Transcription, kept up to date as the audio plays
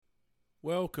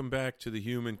Welcome back to the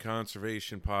Human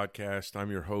Conservation Podcast.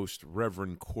 I'm your host,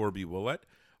 Reverend Corbiey.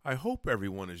 I hope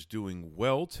everyone is doing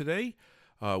well today.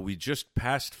 We just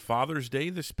passed Father's Day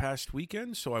this past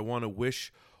weekend, so I want to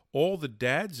wish all the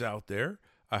dads out there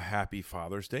a happy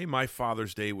Father's Day. My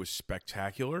Father's Day was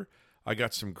spectacular. I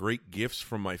got some great gifts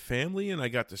from my family, and I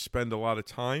got to spend a lot of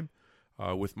time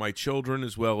with my children,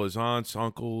 as well as aunts,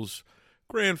 uncles,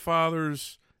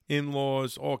 grandfathers,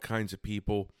 in-laws, all kinds of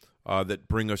people that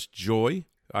bring us joy.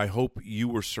 I hope you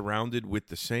were surrounded with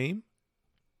the same.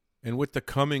 And with the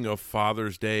coming of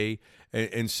Father's Day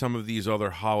and some of these other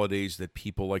holidays that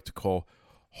people like to call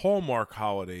Hallmark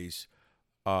holidays,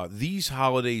 these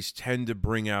holidays tend to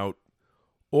bring out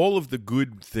all of the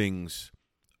good things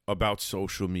about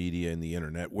social media and the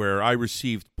internet, where I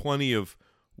received plenty of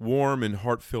warm and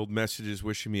heart-filled messages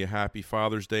wishing me a happy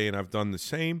Father's Day, and I've done the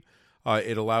same.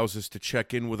 It allows us to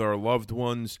check in with our loved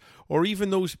ones, or even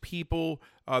those people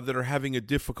that are having a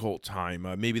difficult time.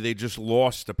 Maybe they just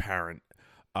lost a parent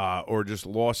or just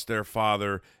lost their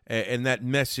father, and that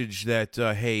message that,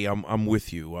 hey, I'm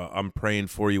with you. I'm praying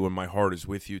for you, and my heart is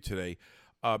with you today.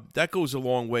 That goes a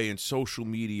long way, and social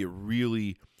media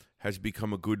really has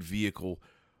become a good vehicle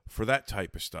for that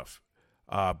type of stuff.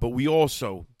 But we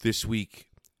also, this week,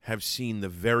 have seen the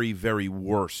very, very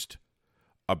worst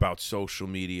about social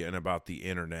media and about the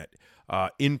internet.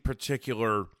 In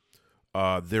particular,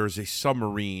 there's a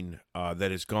submarine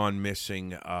that has gone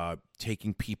missing,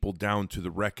 taking people down to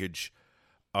the wreckage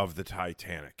of the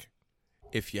Titanic.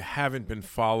 If you haven't been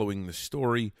following the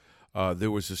story,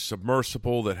 there was a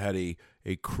submersible that had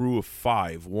a crew of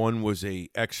 5. One was an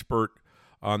expert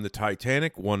on the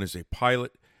Titanic, one is a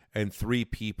pilot, and 3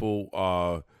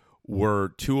 people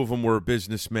two of them were a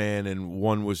businessman, and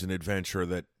one was an adventurer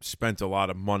that spent a lot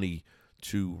of money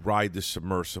to ride the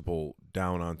submersible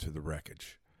down onto the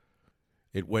wreckage.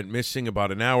 It went missing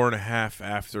about an hour and a half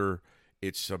after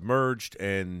it submerged,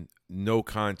 and no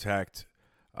contact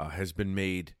has been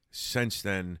made since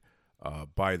then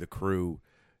by the crew.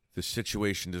 The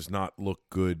situation does not look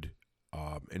good,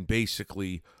 and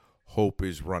basically hope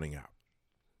is running out.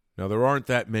 Now, there aren't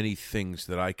that many things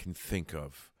that I can think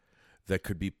of that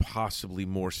could be possibly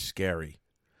more scary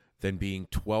than being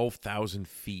 12,000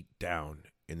 feet down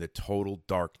in the total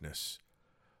darkness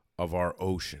of our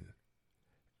ocean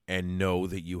and know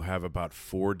that you have about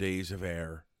 4 days of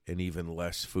air and even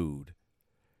less food,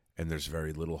 and there's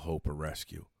very little hope of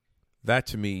rescue. That,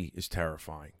 to me, is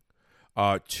terrifying.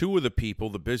 2 of the people,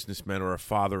 the businessmen, are a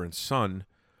father and son,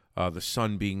 the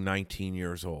son being 19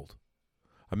 years old.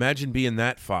 Imagine being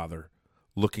that father,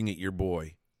 looking at your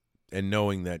boy, and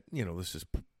knowing that, this is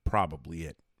probably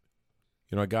it.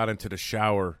 I got into the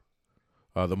shower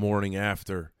the morning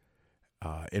after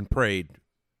and prayed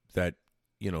that,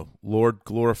 Lord,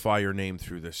 glorify your name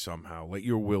through this somehow. Let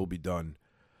your will be done,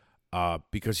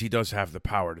 because he does have the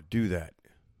power to do that.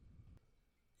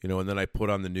 And then I put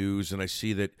on the news and I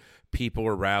see that people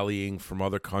are rallying from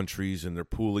other countries and they're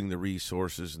pooling the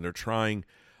resources and they're trying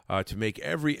to make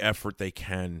every effort they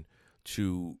can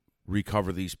to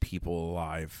recover these people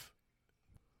alive.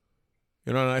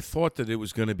 And I thought that it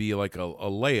was going to be like a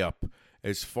layup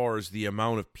as far as the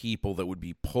amount of people that would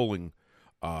be pulling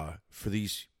for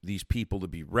these people to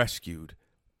be rescued.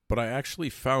 But I actually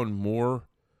found more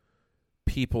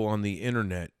people on the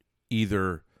internet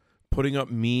either putting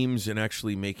up memes and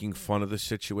actually making fun of the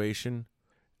situation.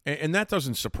 And that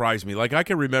doesn't surprise me. Like, I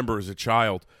can remember as a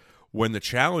child when the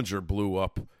Challenger blew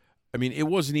up. I mean, it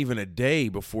wasn't even a day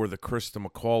before the Krista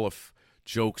McAuliffe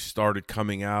jokes started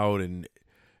coming out and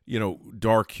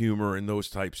dark humor and those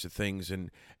types of things. And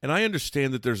I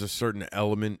understand that there's a certain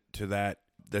element to that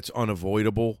that's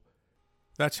unavoidable.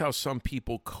 That's how some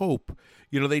people cope.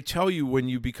 They tell you when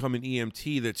you become an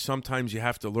EMT that sometimes you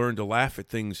have to learn to laugh at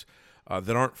things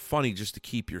that aren't funny just to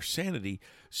keep your sanity.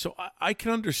 So I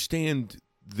can understand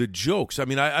the jokes. I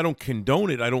mean, I don't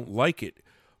condone it. I don't like it.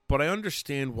 But I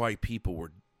understand why people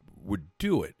would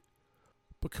do it.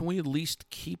 But can we at least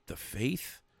keep the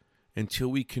faith until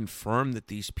we confirm that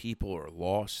these people are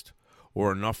lost, or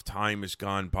enough time has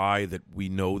gone by that we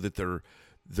know that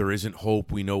there isn't hope,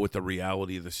 we know what the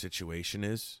reality of the situation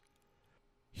is?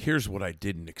 Here's what I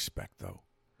didn't expect, though.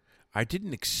 I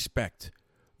didn't expect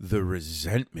the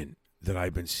resentment that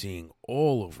I've been seeing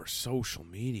all over social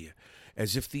media,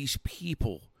 as if these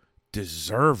people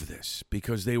deserve this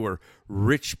because they were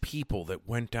rich people that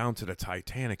went down to the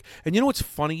Titanic. And what's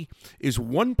funny is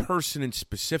one person in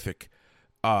specific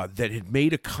that had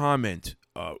made a comment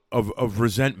of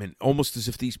resentment, almost as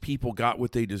if these people got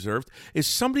what they deserved, is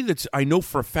somebody that's, I know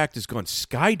for a fact, has gone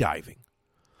skydiving.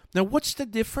 Now, what's the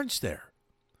difference there?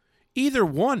 Either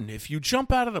one, if you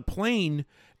jump out of the plane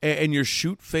and your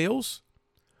chute fails,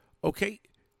 okay,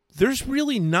 there's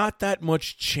really not that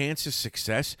much chance of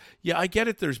success. Yeah, I get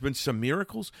it. There's been some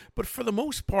miracles, but for the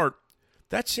most part,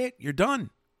 that's it. You're done.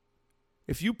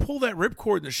 If you pull that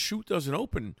ripcord and the chute doesn't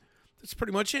open, that's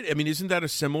pretty much it. I mean, isn't that a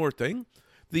similar thing?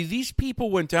 These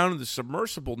people went down in the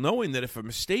submersible knowing that if a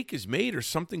mistake is made or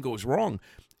something goes wrong,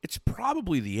 it's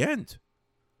probably the end.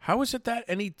 How is it that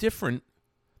any different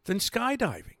than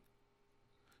skydiving?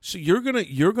 So you're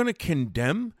gonna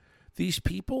condemn these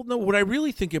people? No, what I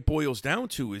really think it boils down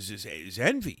to is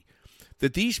envy.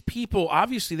 That these people,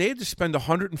 obviously, they had to spend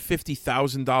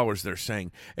 $150,000, they're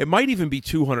saying. It might even be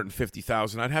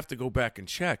 $250,000. I'd have to go back and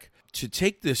check to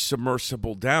take this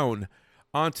submersible down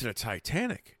onto the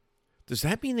Titanic. Does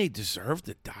that mean they deserve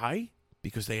to die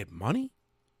because they had money?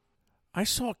 I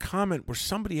saw a comment where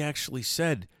somebody actually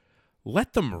said,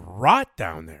 let them rot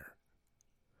down there.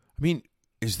 I mean,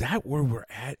 is that where we're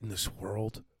at in this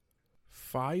world?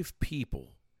 5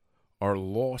 people are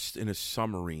lost in a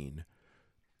submarine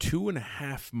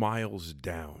 2.5 miles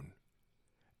down,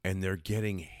 and they're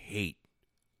getting hate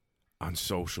on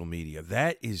social media.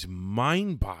 That is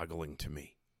mind-boggling to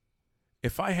me.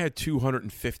 If I had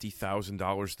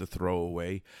 $250,000 to throw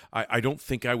away, I don't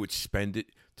think I would spend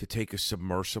it to take a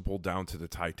submersible down to the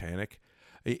Titanic.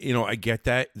 You know, I get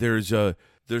that. There's a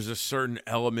certain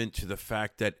element to the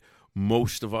fact that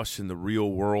most of us in the real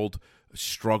world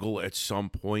struggle at some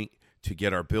point to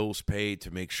get our bills paid, to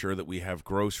make sure that we have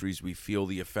groceries. We feel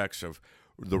the effects of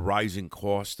the rising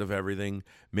cost of everything.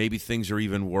 Maybe things are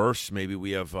even worse. Maybe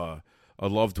we have a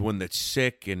loved one that's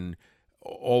sick and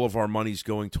all of our money's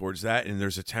going towards that, and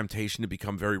there's a temptation to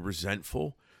become very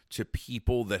resentful to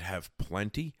people that have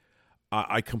plenty.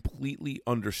 I completely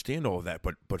understand all of that,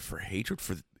 but for hatred,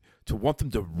 to want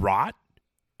them to rot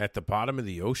at the bottom of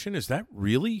the ocean, is that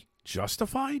really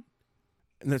justified?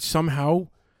 And that somehow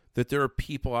that there are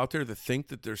people out there that think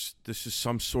that this is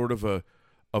some sort of a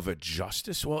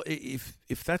justice? Well,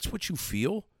 if that's what you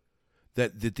feel,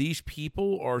 that these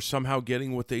people are somehow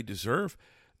getting what they deserve,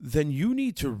 then you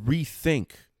need to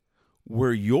rethink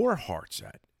where your heart's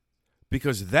at,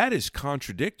 because that is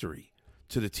contradictory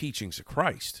to the teachings of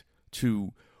Christ,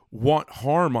 to want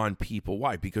harm on people.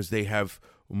 Why? Because they have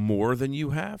more than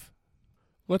you have?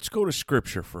 Let's go to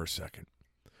Scripture for a second.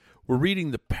 We're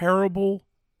reading the parable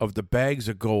of the bags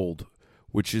of gold,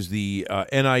 which is the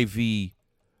NIV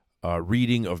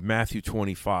reading of Matthew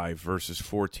 25, verses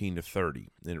 14 to 30.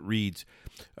 And it reads,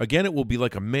 "Again, it will be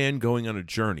like a man going on a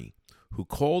journey, who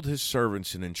called his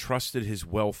servants and entrusted his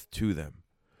wealth to them.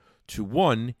 To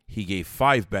one he gave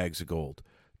 5 bags of gold,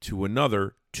 to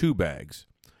another 2 bags,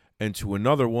 and to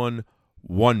another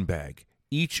 1 bag,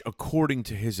 each according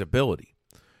to his ability.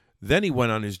 Then he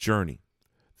went on his journey.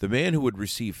 The man who had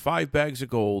received 5 bags of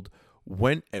gold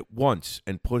went at once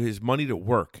and put his money to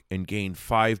work and gained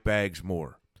 5 bags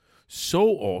more. So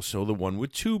also the one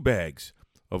with 2 bags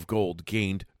of gold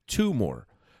gained 2 more.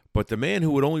 But the man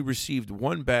who had only received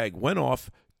 1 bag went off,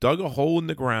 dug a hole in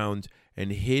the ground,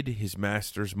 and hid his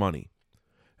master's money.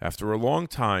 After a long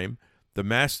time, the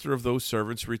master of those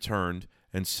servants returned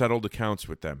and settled accounts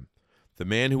with them. The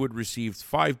man who had received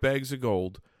 5 bags of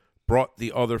gold brought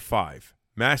the other 5.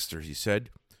 'Master,' he said,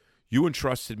 'you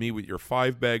entrusted me with your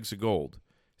 5 bags of gold.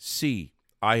 See,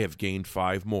 I have gained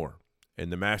 5 more.'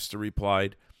 And the master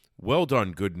replied, 'Well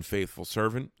done, good and faithful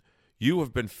servant. You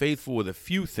have been faithful with a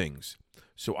few things,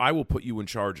 so I will put you in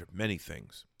charge of many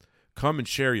things. Come and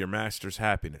share your master's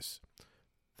happiness.'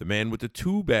 The man with the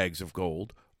 2 bags of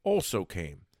gold also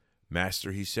came.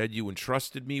 'Master,' he said, 'you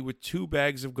entrusted me with 2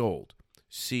 bags of gold.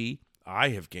 See, I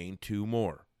have gained 2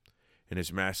 more.' And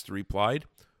his master replied,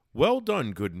 'Well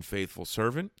done, good and faithful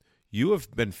servant. You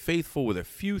have been faithful with a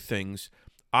few things.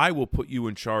 I will put you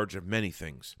in charge of many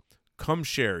things. Come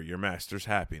share your master's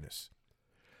happiness.'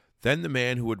 Then the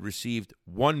man who had received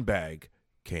 1 bag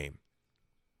came.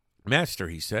 'Master,'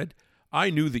 he said,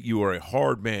 'I knew that you are a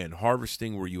hard man,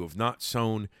 harvesting where you have not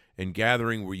sown and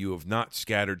gathering where you have not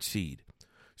scattered seed.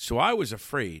 So I was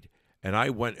afraid,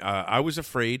 and went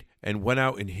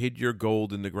out and hid your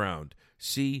gold in the ground.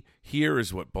 See, here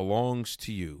is what belongs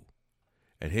to you.'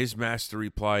 And his master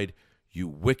replied, 'You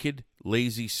wicked,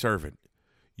 lazy servant.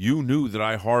 You knew that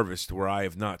I harvest where I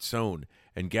have not sown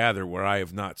and gather where I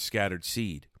have not scattered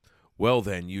seed. Well,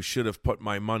 then, you should have put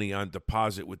my money on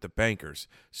deposit with the bankers,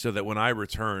 so that when I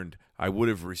returned, I would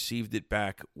have received it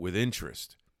back with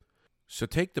interest. So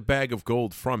take the bag of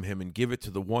gold from him and give it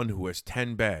to the one who has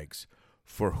 10 bags.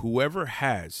 For whoever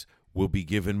has will be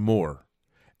given more,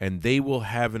 and they will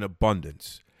have an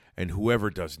abundance. And whoever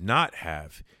does not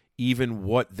have, even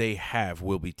what they have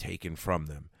will be taken from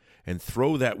them. And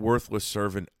throw that worthless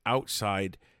servant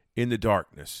outside in the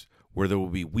darkness, where there will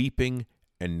be weeping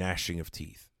and gnashing of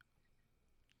teeth.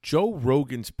 Joe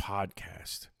Rogan's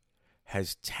podcast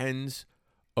has tens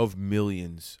of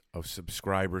millions of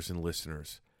subscribers and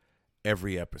listeners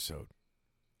every episode.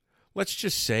 Let's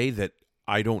just say that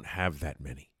I don't have that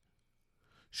many.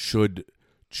 Should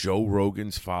Joe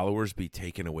Rogan's followers be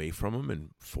taken away from him and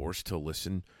forced to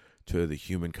listen to the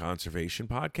Human Conservation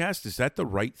Podcast? Is that the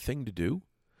right thing to do?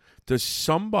 Does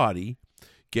somebody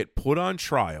get put on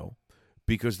trial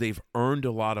because they've earned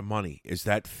a lot of money? Is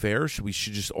that fair? Should we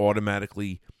just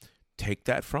automatically take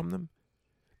that from them?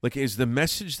 Like, is the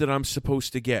message that I'm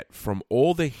supposed to get from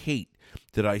all the hate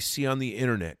that I see on the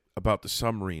internet about the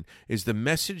submarine, is the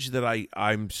message that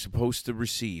I'm supposed to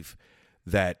receive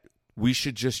that we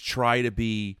should just try to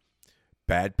be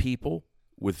bad people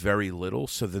with very little,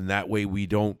 so then that way we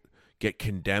don't get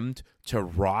condemned to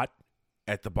rot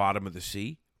at the bottom of the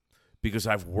sea because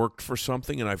I've worked for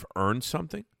something and I've earned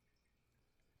something?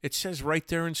 It says right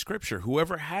there in Scripture,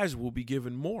 whoever has will be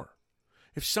given more.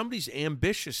 If somebody's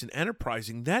ambitious and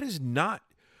enterprising, that is not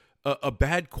a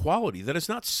bad quality. That is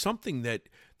not something that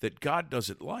God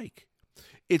doesn't like.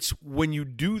 It's when you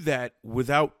do that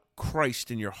without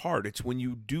Christ in your heart. It's when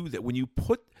you do that, when you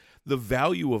put the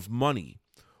value of money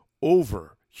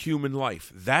over human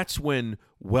life, that's when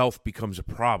wealth becomes a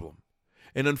problem.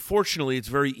 And unfortunately, it's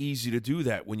very easy to do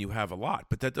that when you have a lot,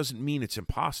 but that doesn't mean it's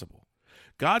impossible.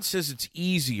 God says it's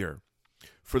easier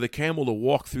for the camel to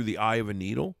walk through the eye of a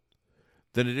needle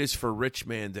than it is for a rich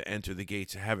man to enter the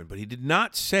gates of heaven. But he did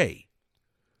not say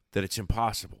that it's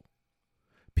impossible.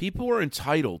 People are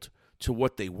entitled to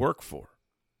what they work for.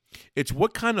 It's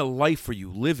what kind of life are you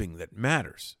living that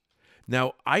matters.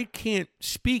 Now, I can't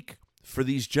speak for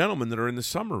these gentlemen that are in the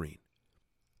submarine.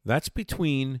 That's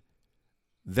between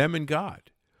them and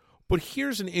God. But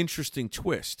here's an interesting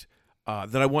twist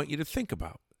that I want you to think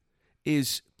about,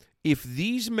 is if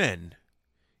these men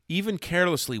even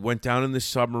carelessly went down in this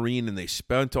submarine and they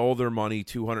spent all their money,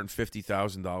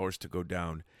 $250,000 to go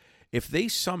down, if they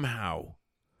somehow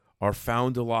are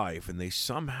found alive and they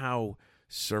somehow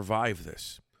survive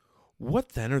this,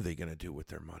 what then are they going to do with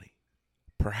their money?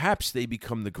 Perhaps they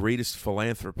become the greatest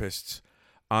philanthropists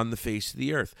on the face of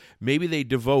the earth. Maybe they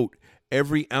devote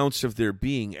every ounce of their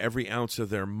being, every ounce of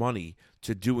their money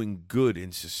to doing good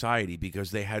in society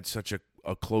because they had such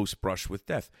a close brush with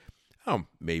death. Oh,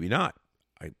 maybe not.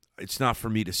 It's not for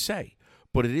me to say,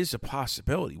 but it is a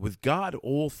possibility. With God,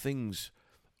 all things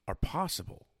are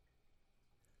possible.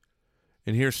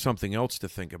 And here's something else to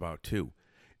think about, too.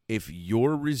 If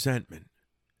your resentment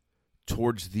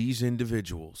towards these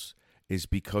individuals is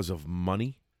because of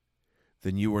money,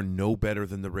 then you are no better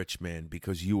than the rich man,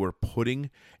 because you are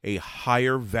putting a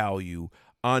higher value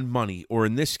on money, or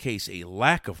in this case, a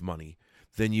lack of money,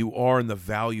 than you are in the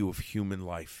value of human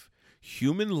life.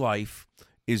 Human life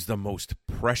is the most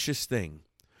precious thing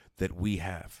that we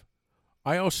have.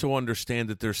 I also understand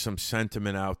that there's some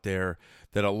sentiment out there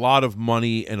that a lot of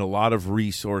money and a lot of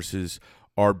resources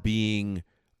are being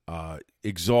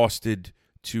exhausted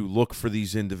to look for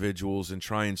these individuals and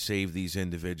try and save these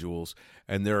individuals.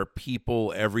 And there are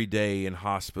people every day in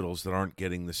hospitals that aren't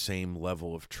getting the same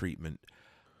level of treatment.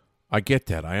 I get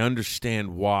that. I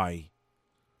understand why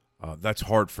that's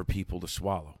hard for people to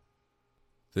swallow.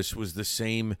 This was the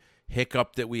same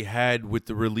hiccup that we had with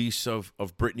the release of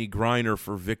Brittany Griner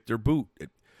for Victor Boot.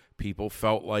 People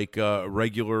felt like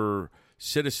regular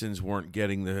citizens weren't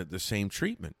getting the same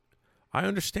treatment. I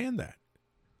understand that.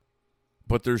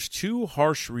 But there's two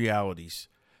harsh realities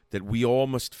that we all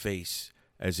must face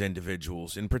as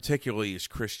individuals, and particularly as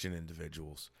Christian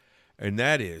individuals. And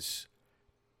that is,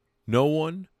 no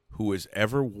one who has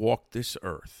ever walked this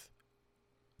earth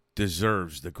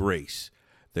deserves the grace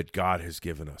that God has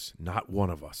given us. Not one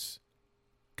of us.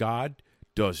 God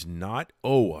does not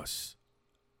owe us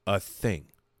a thing.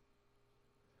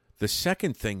 The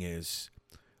second thing is,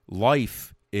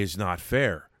 life is not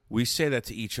fair. We say that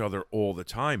to each other all the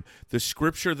time. The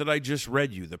scripture that I just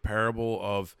read you, the parable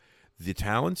of the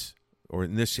talents, or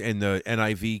in the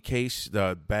NIV case,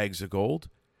 the bags of gold,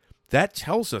 that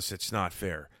tells us it's not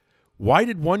fair. Why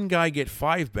did one guy get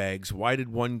 5 bags? Why did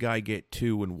one guy get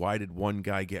 2? And why did one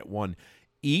guy get 1?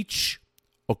 Each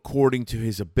according to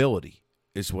his ability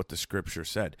is what the scripture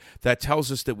said. That tells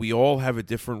us that we all have a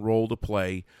different role to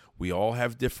play. We all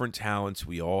have different talents.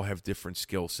 We all have different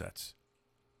skill sets.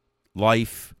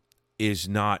 Life is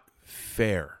not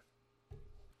fair.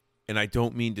 And I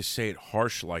don't mean to say it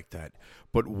harsh like that,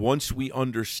 but once we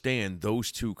understand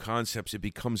those two concepts, it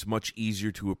becomes much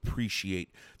easier to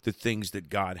appreciate the things that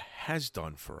God has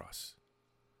done for us.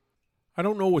 I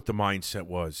don't know what the mindset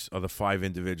was of the 5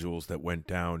 individuals that went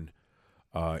down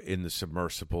in the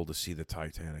submersible to see the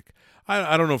Titanic.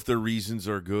 I don't know if their reasons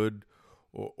are good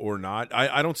or not.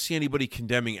 I don't see anybody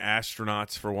condemning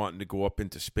astronauts for wanting to go up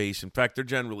into space. In fact, they're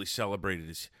generally celebrated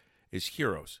as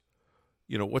heroes.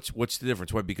 You know, what's the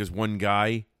difference? Why? Because one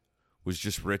guy was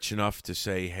just rich enough to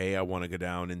say, "Hey, I want to go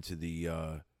down into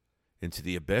the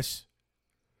abyss."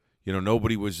 You know,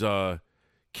 nobody was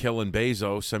killing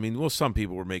Bezos. I mean, well, some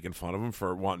people were making fun of him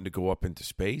for wanting to go up into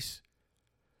space.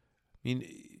 I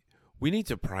mean, we need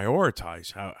to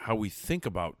prioritize how we think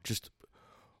about just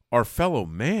our fellow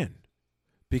man.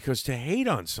 Because to hate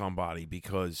on somebody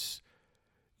because,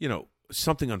 you know,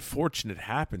 something unfortunate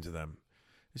happened to them,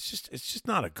 it's just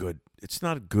not it's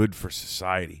not good for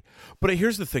society. But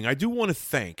here's the thing. I do want to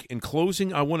thank, in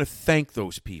closing, I want to thank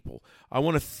those people. I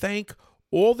want to thank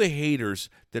all the haters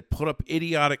that put up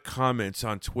idiotic comments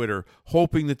on Twitter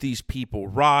hoping that these people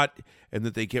rot and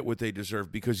that they get what they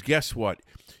deserve. Because guess what?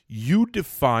 You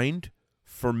defined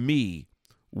for me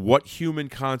what human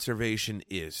conservation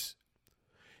is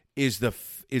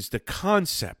the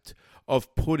concept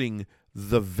of putting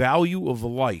the value of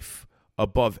life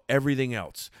above everything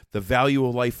else, the value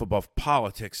of life above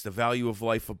politics, the value of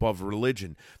life above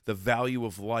religion, the value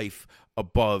of life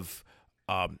above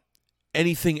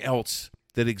anything else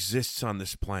that exists on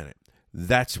this planet.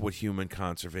 That's what human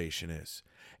conservation is,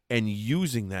 and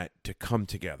using that to come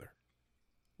together.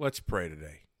 Let's pray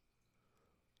today.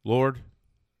 Lord,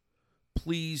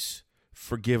 please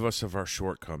forgive us of our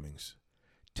shortcomings.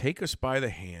 Take us by the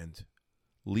hand.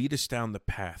 Lead us down the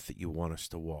path that you want us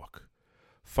to walk.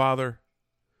 Father,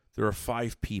 there are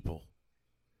 5 people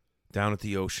down at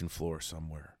the ocean floor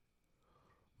somewhere.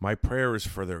 My prayer is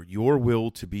for your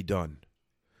will to be done.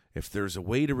 If there's a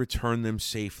way to return them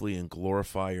safely and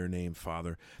glorify your name,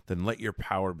 Father, then let your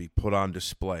power be put on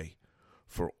display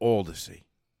for all to see.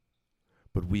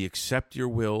 But we accept your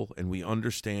will, and we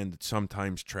understand that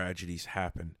sometimes tragedies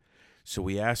happen. So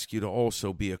we ask you to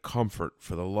also be a comfort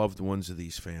for the loved ones of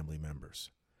these family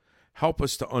members. Help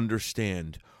us to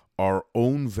understand our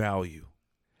own value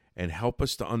and help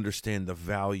us to understand the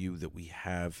value that we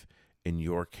have in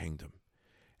your kingdom.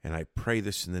 And I pray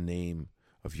this in the name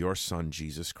of your Son,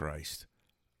 Jesus Christ.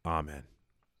 Amen.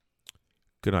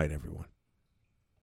 Good night, everyone.